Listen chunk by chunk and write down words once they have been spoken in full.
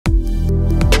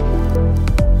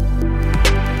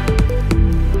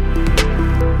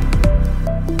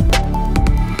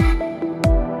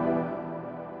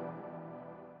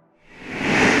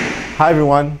Hi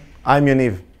everyone, I'm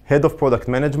Yaniv, Head of Product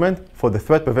Management for the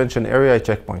Threat Prevention area at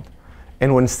Check Point.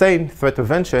 And when saying threat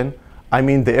prevention, I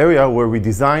mean the area where we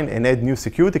design and add new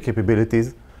security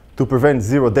capabilities to prevent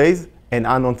 0 days and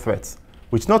unknown threats,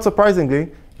 which not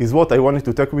surprisingly is what I wanted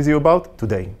to talk with you about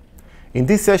today. In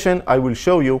this session, I will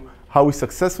show you how we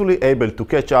successfully able to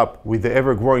catch up with the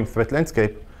ever-growing threat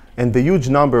landscape and the huge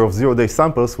number of 0-day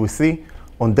samples we see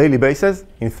on daily basis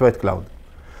in ThreatCloud.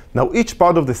 Now, each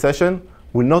part of the session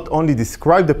will not only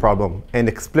describe the problem and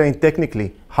explain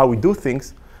technically how we do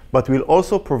things, but will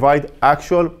also provide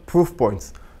actual proof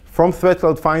points from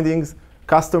ThreatCloud findings,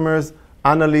 customers,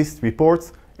 analysts,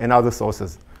 reports, and other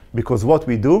sources, because what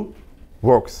we do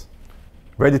works.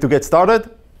 Ready to get started?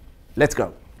 Let's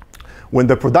go. When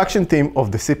the production team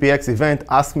of the CPX event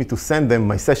asked me to send them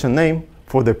my session name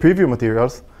for the preview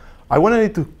materials, I wanted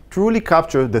it to truly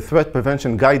capture the threat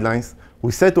prevention guidelines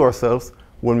we set to ourselves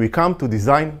when we come to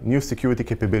design new security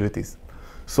capabilities.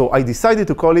 So I decided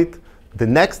to call it the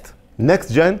next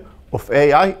gen of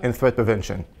AI and threat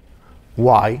prevention.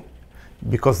 Why?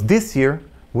 Because this year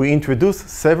we introduced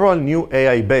several new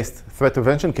AI-based threat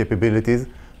prevention capabilities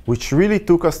which really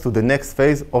took us to the next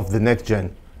phase of the next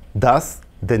gen, thus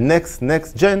the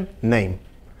next gen name.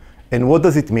 And what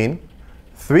does it mean?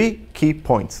 3 key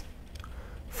points.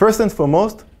 First and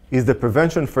foremost is the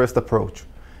prevention-first approach.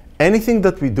 Anything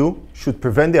that we do should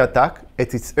prevent the attack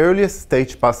at its earliest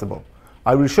stage possible.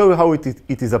 I will show you how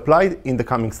it is applied in the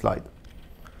coming slide.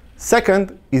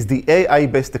 Second is the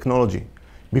AI-based technology,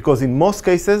 because in most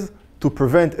cases, to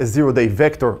prevent a 0-day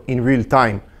vector in real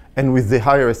time and with the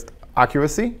highest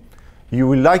accuracy, you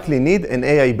will likely need an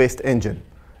AI-based engine,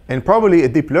 and probably a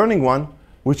deep learning one,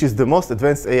 which is the most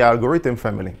advanced AI algorithm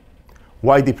family.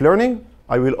 Why deep learning?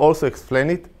 I will also explain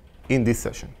it in this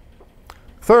session.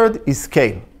 Third is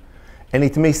scale. And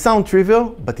it may sound trivial,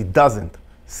 but it doesn't.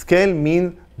 Scale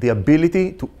means the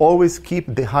ability to always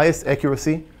keep the highest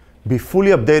accuracy, be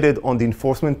fully updated on the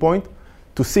enforcement point,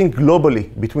 to sync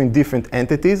globally between different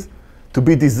entities, to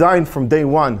be designed from day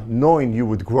one knowing you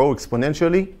would grow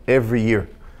exponentially every year.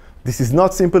 This is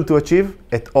not simple to achieve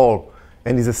at all,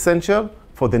 and is essential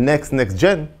for the next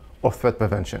gen of threat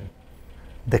prevention.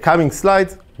 The coming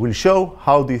slides will show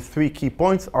how these 3 key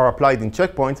points are applied in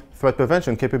Check Point threat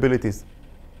prevention capabilities.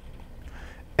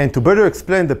 And to better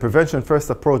explain the prevention-first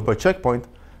approach by Check Point,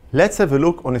 let's have a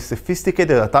look on a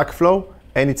sophisticated attack flow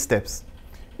and its steps.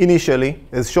 Initially,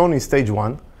 as shown in stage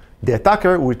 1, the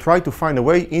attacker will try to find a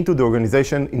way into the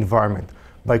organization environment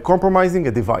by compromising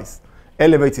a device,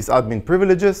 elevates its admin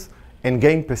privileges, and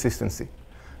gain persistency.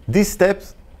 These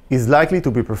steps is likely to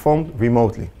be performed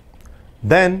remotely.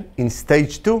 Then, in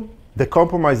stage 2, the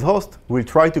compromised host will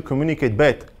try to communicate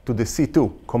back to the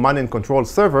C2 command and control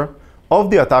server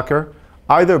of the attacker,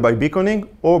 either by beaconing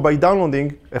or by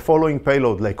downloading a following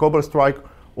payload like CobbleStrike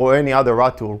or any other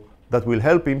rat tool that will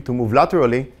help him to move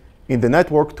laterally in the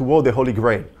network toward the holy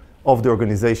grail of the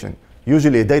organization,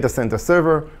 usually a data center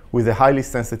server with a highly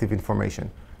sensitive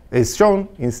information, as shown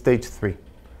in stage 3.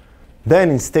 Then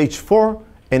in stage 4,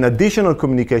 an additional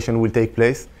communication will take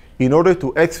place in order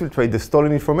to exfiltrate the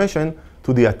stolen information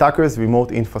to the attacker's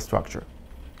remote infrastructure.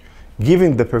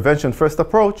 Given the prevention-first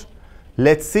approach,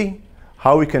 let's see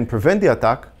how we can prevent the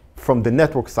attack from the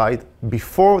network side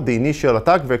before the initial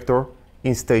attack vector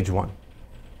in stage 1.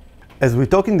 As we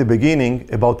talked in the beginning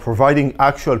about providing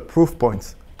actual proof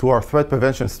points to our threat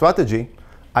prevention strategy,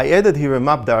 I added here a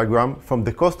map diagram from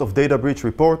the Cost of Data Breach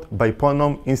report by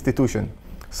Putnam Institution,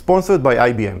 sponsored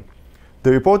by IBM.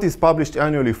 The report is published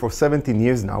annually for 17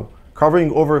 years now,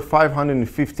 covering over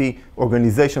 550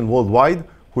 organizations worldwide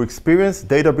who experience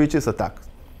data breaches attacks.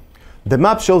 The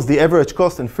map shows the average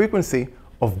cost and frequency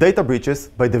of data breaches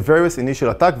by the various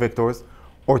initial attack vectors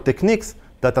or techniques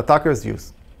that attackers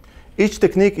use. Each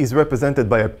technique is represented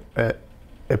by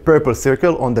a purple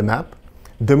circle on the map.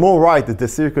 The more right the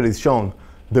circle is shown,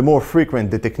 the more frequent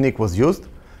the technique was used.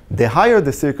 The higher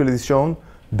the circle is shown,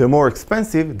 the more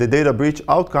expensive the data breach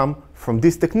outcome from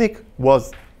this technique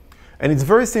was. And it's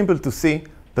very simple to see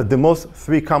that the most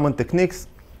 3 common techniques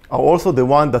are also the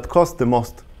one that cost the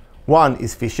most. One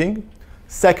is phishing,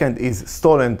 second is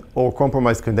stolen or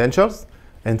compromised credentials,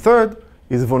 and third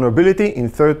is vulnerability in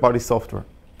third-party software.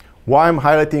 Why I'm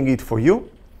highlighting it for you?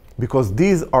 Because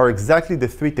these are exactly the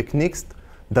 3 techniques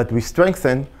that we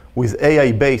strengthen with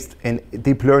AI-based and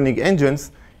deep learning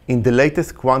engines in the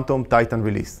latest Quantum Titan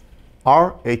release,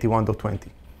 R81.20.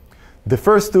 The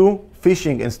first 2,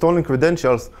 phishing and stolen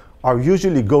credentials, are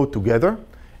usually go together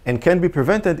and can be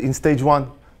prevented in stage 1,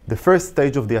 the first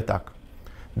stage of the attack.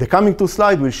 The coming 2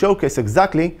 slides will showcase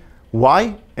exactly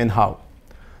why and how.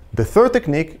 The third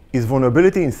technique is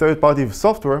vulnerability in third-party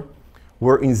software,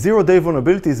 where in zero-day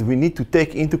vulnerabilities we need to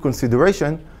take into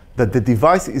consideration that the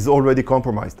device is already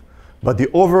compromised, but the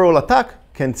overall attack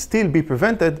can still be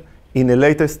prevented in the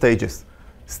later stages.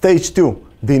 Stage 2,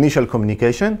 the initial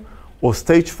communication, or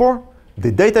Stage 4,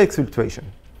 the data exfiltration.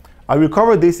 I will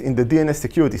cover this in the DNS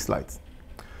security slides.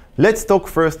 Let's talk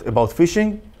first about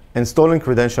phishing and stolen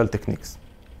credential techniques.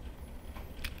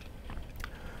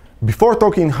 Before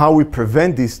talking how we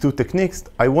prevent these two techniques,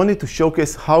 I wanted to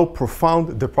showcase how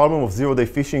profound the problem of zero-day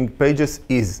phishing pages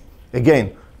is.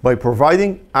 Again, by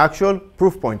providing actual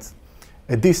proof points,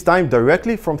 at this time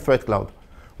directly from ThreatCloud.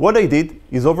 What I did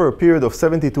is over a period of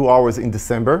 72 hours in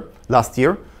December last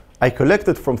year, I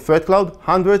collected from ThreatCloud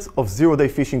hundreds of zero-day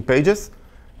phishing pages,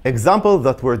 examples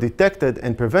that were detected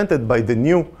and prevented by the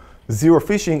new zero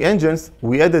phishing engines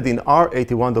we added in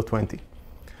R81.20.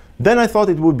 Then I thought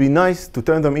it would be nice to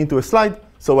turn them into a slide,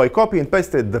 so I copy and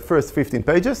pasted the first 15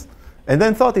 pages, and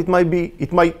then thought it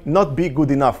might not be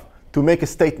good enough to make a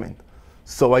statement.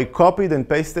 So I copied and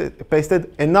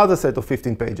pasted another set of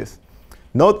 15 pages.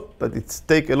 Note that it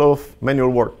takes a lot of manual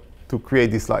work to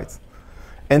create these slides.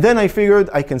 And then I figured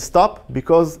I can stop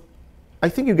because I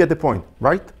think you get the point,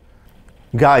 right?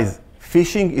 Guys,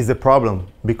 phishing is a problem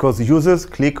because users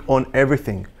click on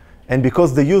everything and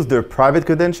because they use their private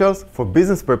credentials for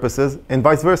business purposes and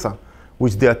vice versa,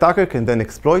 which the attacker can then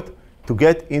exploit to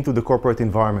get into the corporate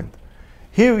environment.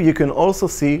 Here you can also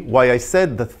see why I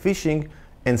said that phishing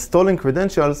and stolen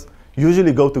credentials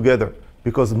usually go together,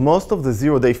 because most of the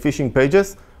zero-day phishing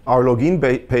pages are login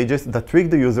pages that trick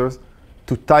the users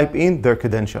to type in their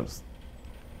credentials.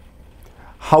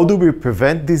 How do we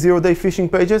prevent these zero-day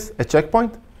phishing pages at Check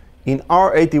Point? In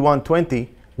R81.20,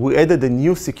 we added a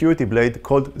new security blade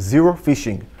called Zero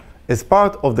Phishing as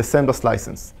part of the SAMDAS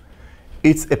license.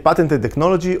 It's a patented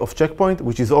technology of Check Point,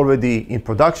 which is already in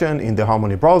production in the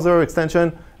Harmony browser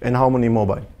extension and Harmony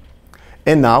Mobile.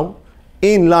 And now,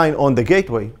 in line on the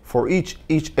gateway, for each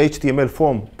HTML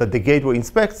form that the gateway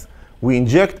inspects, we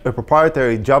inject a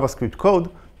proprietary JavaScript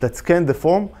code that scans the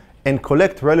form and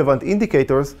collects relevant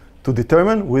indicators to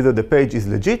determine whether the page is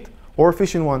legit or a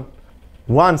phishing one.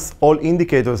 Once all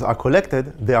indicators are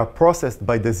collected, they are processed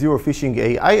by the Zero Phishing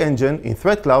AI engine in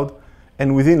ThreatCloud,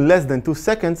 and within less than 2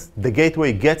 seconds, the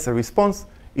gateway gets a response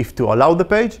if to allow the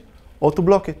page or to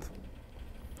block it.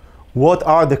 What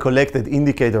are the collected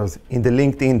indicators in the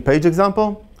LinkedIn page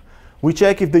example? We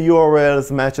check if the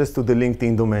URLs matches to the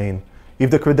LinkedIn domain, if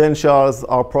the credentials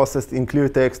are processed in clear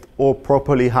text or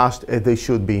properly hashed as they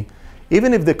should be,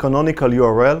 even if the canonical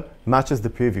URL matches the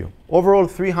preview. Overall,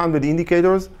 300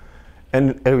 indicators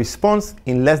and a response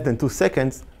in less than 2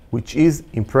 seconds, which is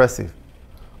impressive.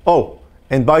 Oh,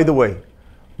 and by the way,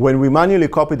 when we manually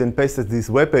copied and pasted these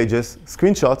web pages,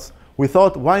 screenshots, we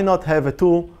thought, why not have a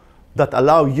tool that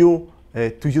allow you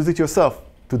to use it yourself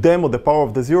to demo the power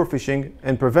of the zero phishing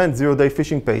and prevent zero-day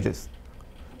phishing pages.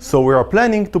 So we are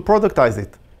planning to productize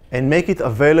it and make it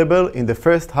available in the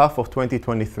first half of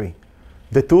 2023.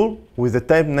 The tool, with the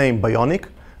tab name Bionic,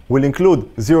 will include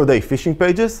zero-day phishing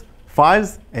pages,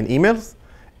 files, and emails,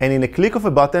 and in a click of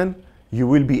a button, you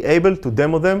will be able to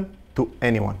demo them to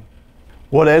anyone.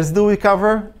 What else do we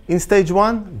cover in stage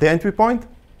 1, the entry point?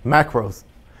 Macros.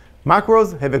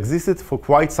 Macros have existed for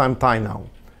quite some time now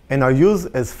and are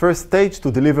used as first stage to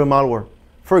deliver malware.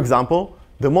 For example,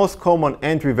 the most common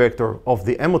entry vector of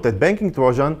the Emotet banking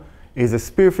Trojan is a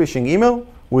spear phishing email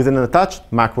with an attached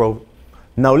macro.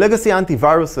 Now, legacy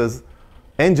antiviruses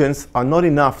engines are not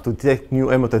enough to detect new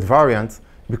Emotet variants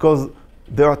because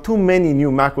there are too many new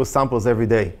macro samples every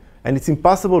day, and it's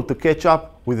impossible to catch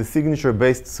up with the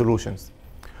signature-based solutions.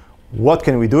 What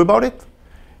can we do about it?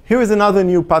 Here is another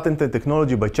new patented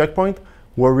technology by Check Point,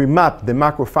 where we map the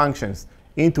macro functions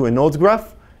into a nodes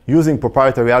graph using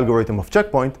proprietary algorithm of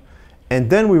Check Point, and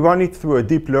then we run it through a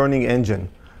deep learning engine,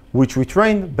 which we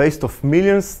train based off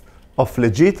millions of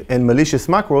legit and malicious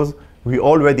macros we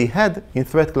already had in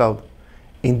ThreatCloud.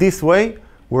 In this way,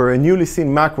 where a newly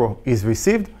seen macro is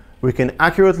received, we can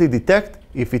accurately detect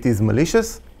if it is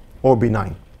malicious or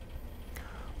benign.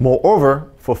 Moreover,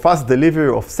 for fast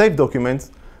delivery of safe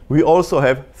documents, we also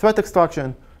have threat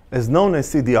extraction, as known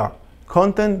as CDR,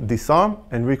 Content, Disarm,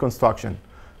 and Reconstruction,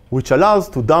 which allows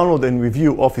to download and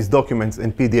review Office documents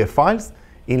and PDF files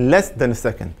in less than a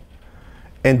second.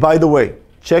 And by the way,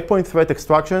 Check Point Threat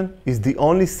Extraction is the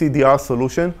only CDR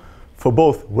solution for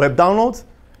both web downloads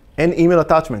and email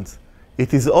attachments.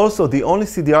 It is also the only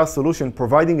CDR solution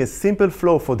providing a simple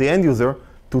flow for the end user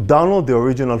to download the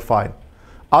original file.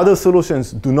 Other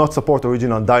solutions do not support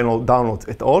original downloads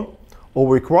at all, or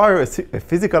require a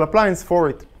physical appliance for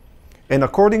it. And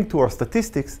according to our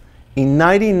statistics, in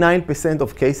 99%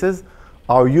 of cases,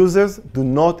 our users do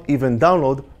not even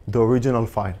download the original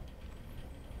file.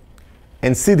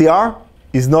 And CDR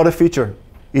is not a feature.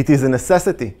 It is a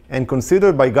necessity and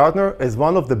considered by Gartner as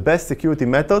one of the best security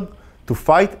methods to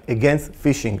fight against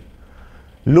phishing.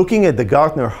 Looking at the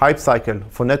Gartner hype cycle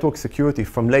for network security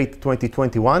from late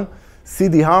 2021,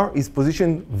 CDR is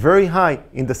positioned very high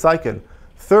in the cycle,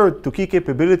 third to key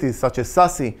capabilities such as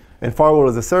SASE and Firewall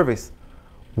as a Service.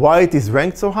 Why it is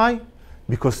ranked so high?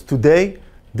 Because today,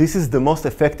 this is the most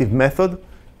effective method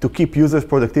to keep users'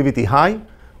 productivity high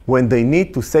when they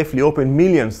need to safely open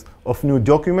millions of new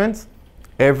documents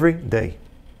every day.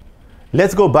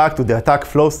 Let's go back to the attack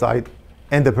flow side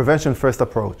and the prevention-first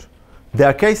approach. There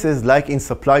are cases like in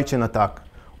supply chain attack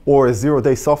or a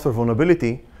zero-day software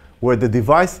vulnerability where the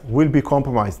device will be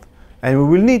compromised, and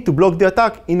we will need to block the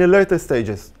attack in the later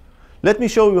stages. Let me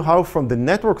show you how from the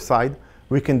network side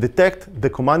we can detect the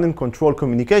command and control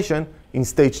communication in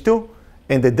stage 2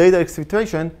 and the data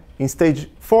exfiltration in stage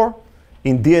 4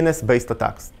 in DNS-based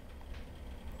attacks.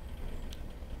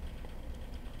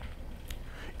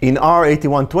 In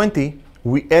R8120,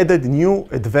 we added new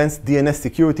advanced DNS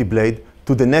security blade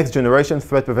to the next generation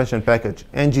threat prevention package,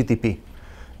 NGTP.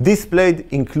 This blade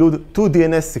includes two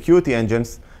DNS security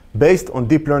engines based on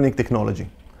deep learning technology.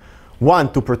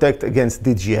 One to protect against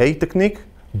DGA technique,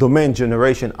 domain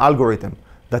generation algorithm,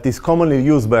 that is commonly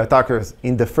used by attackers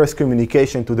in the first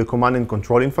communication to the command and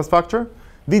control infrastructure.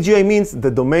 DGA means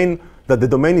that the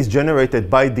domain is generated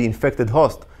by the infected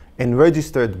host and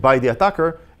registered by the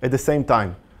attacker at the same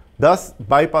time, thus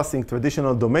bypassing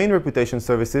traditional domain reputation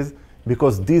services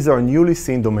because these are newly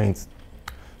seen domains.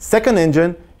 Second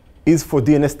engine is for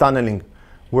DNS tunneling,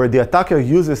 where the attacker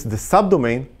uses the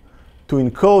subdomain to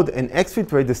encode and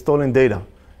exfiltrate the stolen data.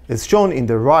 As shown in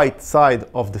the right side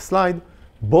of the slide,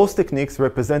 both techniques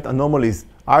represent anomalies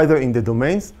either in the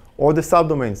domains or the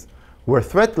subdomains, where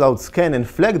ThreatCloud scan and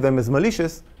flag them as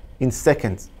malicious in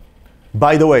seconds.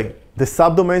 By the way, the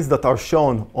subdomains that are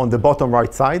shown on the bottom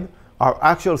right side are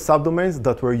actual subdomains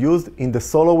that were used in the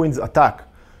SolarWinds attack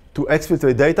to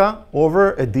exfiltrate data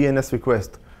over a DNS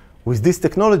request. With this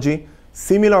technology,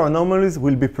 similar anomalies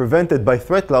will be prevented by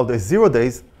ThreatCloud as 0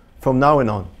 days from now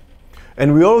on.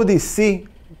 And we already see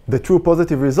the true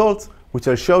positive results, which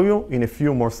I'll show you in a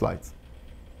few more slides.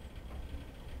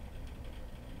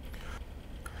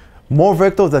 More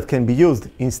vectors that can be used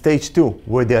in stage 2,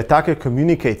 where the attacker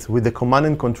communicates with the command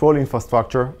and control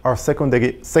infrastructure, are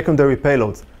secondary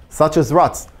payloads, such as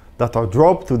rats that are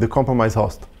dropped to the compromised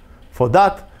host. For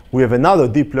that, we have another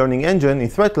deep learning engine in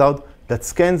ThreatCloud that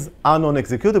scans unknown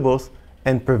executables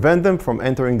and prevent them from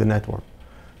entering the network.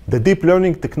 The deep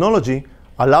learning technology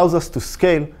allows us to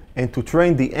scale and to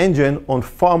train the engine on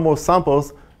far more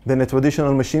samples than a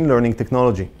traditional machine learning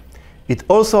technology. It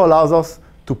also allows us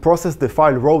to process the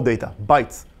file raw data,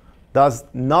 bytes, thus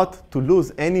not to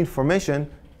lose any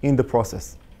information in the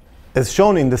process. As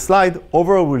shown in the slide,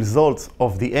 overall results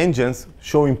of the engines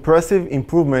show impressive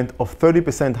improvement of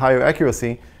 30% higher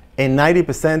accuracy and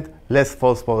 90% less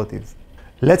false positives.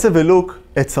 Let's have a look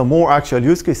at some more actual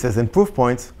use cases and proof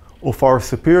points of our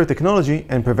superior technology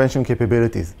and prevention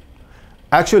capabilities.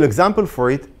 Actual example for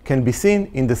it can be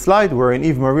seen in the slide where an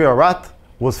Eve Maria rat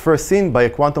was first seen by a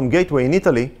quantum gateway in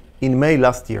Italy in May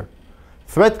last year.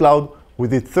 ThreatCloud,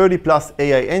 with its 30+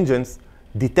 AI engines,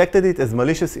 detected it as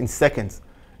malicious in seconds,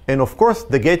 and of course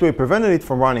the gateway prevented it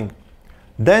from running.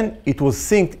 Then it was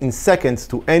synced in seconds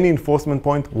to any enforcement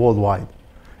point worldwide.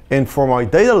 And from our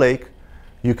data lake,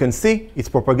 you can see its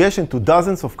propagation to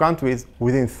dozens of countries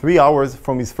within 3 hours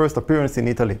from its first appearance in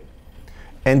Italy.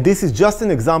 And this is just an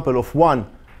example of one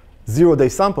 0-day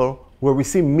sample where we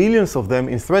see millions of them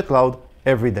in ThreatCloud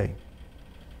every day.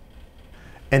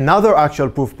 Another actual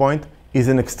proof point is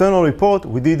an external report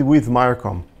we did with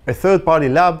Myricom, a third-party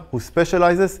lab who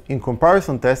specializes in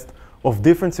comparison tests of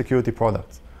different security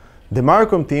products. The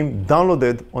Myricom team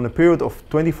downloaded, on a period of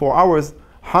 24 hours,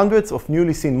 hundreds of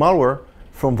newly seen malware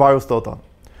from VirusTotal.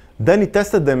 Then it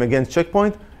tested them against Check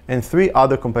Point and 3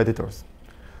 other competitors.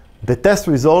 The test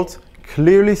results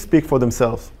clearly speak for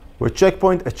themselves, where Check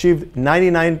Point achieved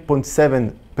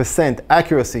 99.7%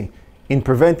 accuracy in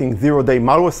preventing 0-day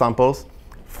malware samples,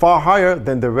 far higher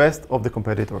than the rest of the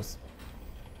competitors.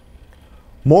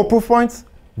 More proof points?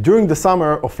 During the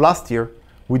summer of last year,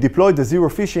 we deployed the zero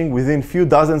phishing within few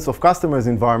dozens of customers'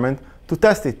 environment to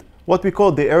test it, what we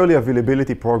call the Early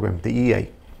Availability Program, the EA.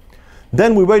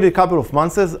 Then we waited a couple of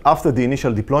months after the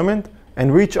initial deployment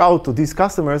and reached out to these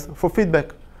customers for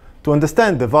feedback to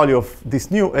understand the value of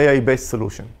this new AI-based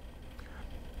solution.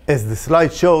 As the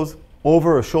slide shows,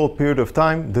 over a short period of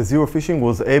time, the zero phishing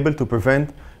was able to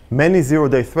prevent many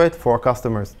zero-day threats for our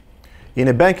customers. In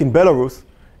a bank in Belarus,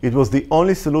 it was the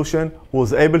only solution who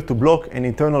was able to block an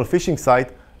internal phishing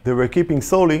site they were keeping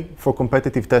solely for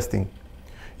competitive testing.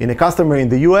 In a customer in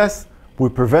the US, we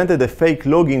prevented a fake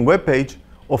login webpage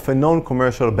of a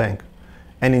non-commercial bank.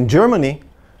 And in Germany,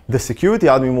 the security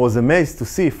admin was amazed to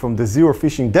see from the zero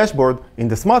phishing dashboard in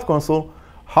the Smart Console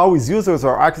how his users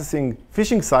are accessing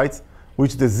phishing sites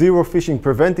which the zero phishing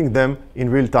preventing them in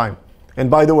real time. And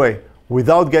by the way,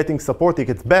 without getting support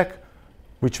tickets back,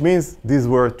 which means these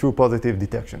were true positive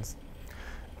detections.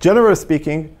 Generally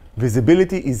speaking,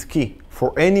 visibility is key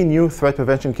for any new threat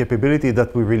prevention capability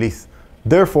that we release.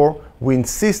 Therefore, we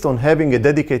insist on having a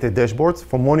dedicated dashboard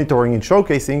for monitoring and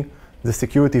showcasing the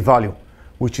security value,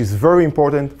 which is very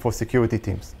important for security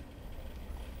teams.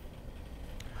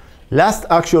 Last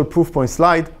actual proof point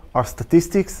slide are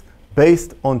statistics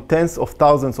based on tens of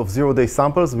thousands of zero-day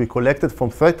samples we collected from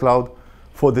ThreatCloud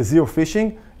for the zero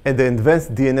phishing and the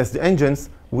advanced DNS engines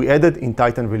we added in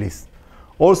Titan release.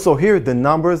 Also here, the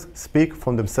numbers speak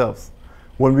for themselves.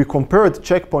 When we compared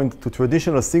Checkpoint to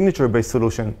traditional signature-based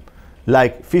solution,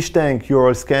 like PhishTank,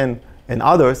 URL Scan, and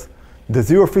others, the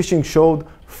zero phishing showed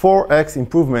 4x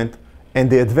improvement, and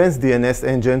the advanced DNS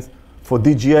engines for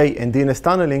DGA and DNS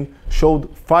tunneling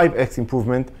showed 5x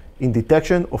improvement in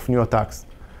detection of new attacks.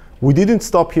 We didn't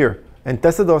stop here and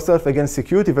tested ourselves against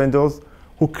security vendors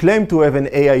who claim to have an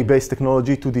AI-based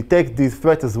technology to detect these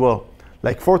threats as well,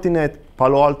 like Fortinet,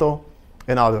 Palo Alto,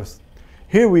 and others.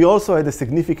 Here we also had a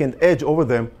significant edge over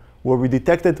them, where we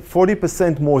detected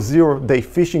 40% more zero-day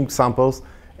phishing samples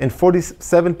and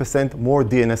 47% more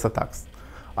DNS attacks.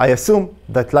 I assume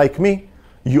that, like me,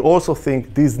 you also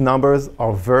think these numbers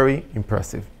are very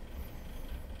impressive.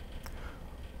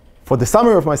 For the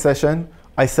summary of my session,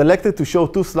 I selected to show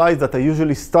two slides that I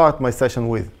usually start my session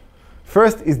with.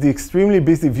 First is the extremely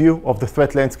busy view of the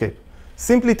threat landscape,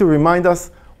 simply to remind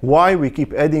us why we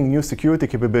keep adding new security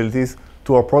capabilities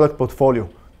to our product portfolio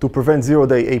to prevent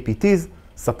zero-day APTs,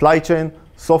 supply chain,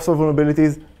 software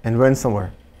vulnerabilities, and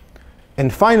ransomware.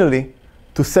 And finally,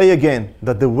 to say again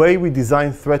that the way we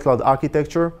design ThreatCloud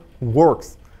architecture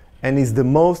works and is the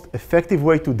most effective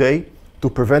way today to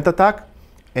prevent attack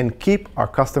and keep our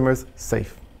customers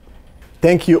safe.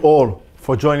 Thank you all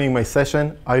for joining my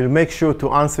session. I will make sure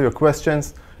to answer your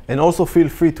questions, and also feel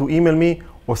free to email me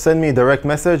or send me a direct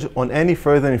message on any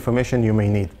further information you may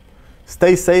need.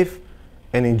 Stay safe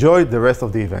and enjoy the rest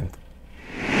of the event.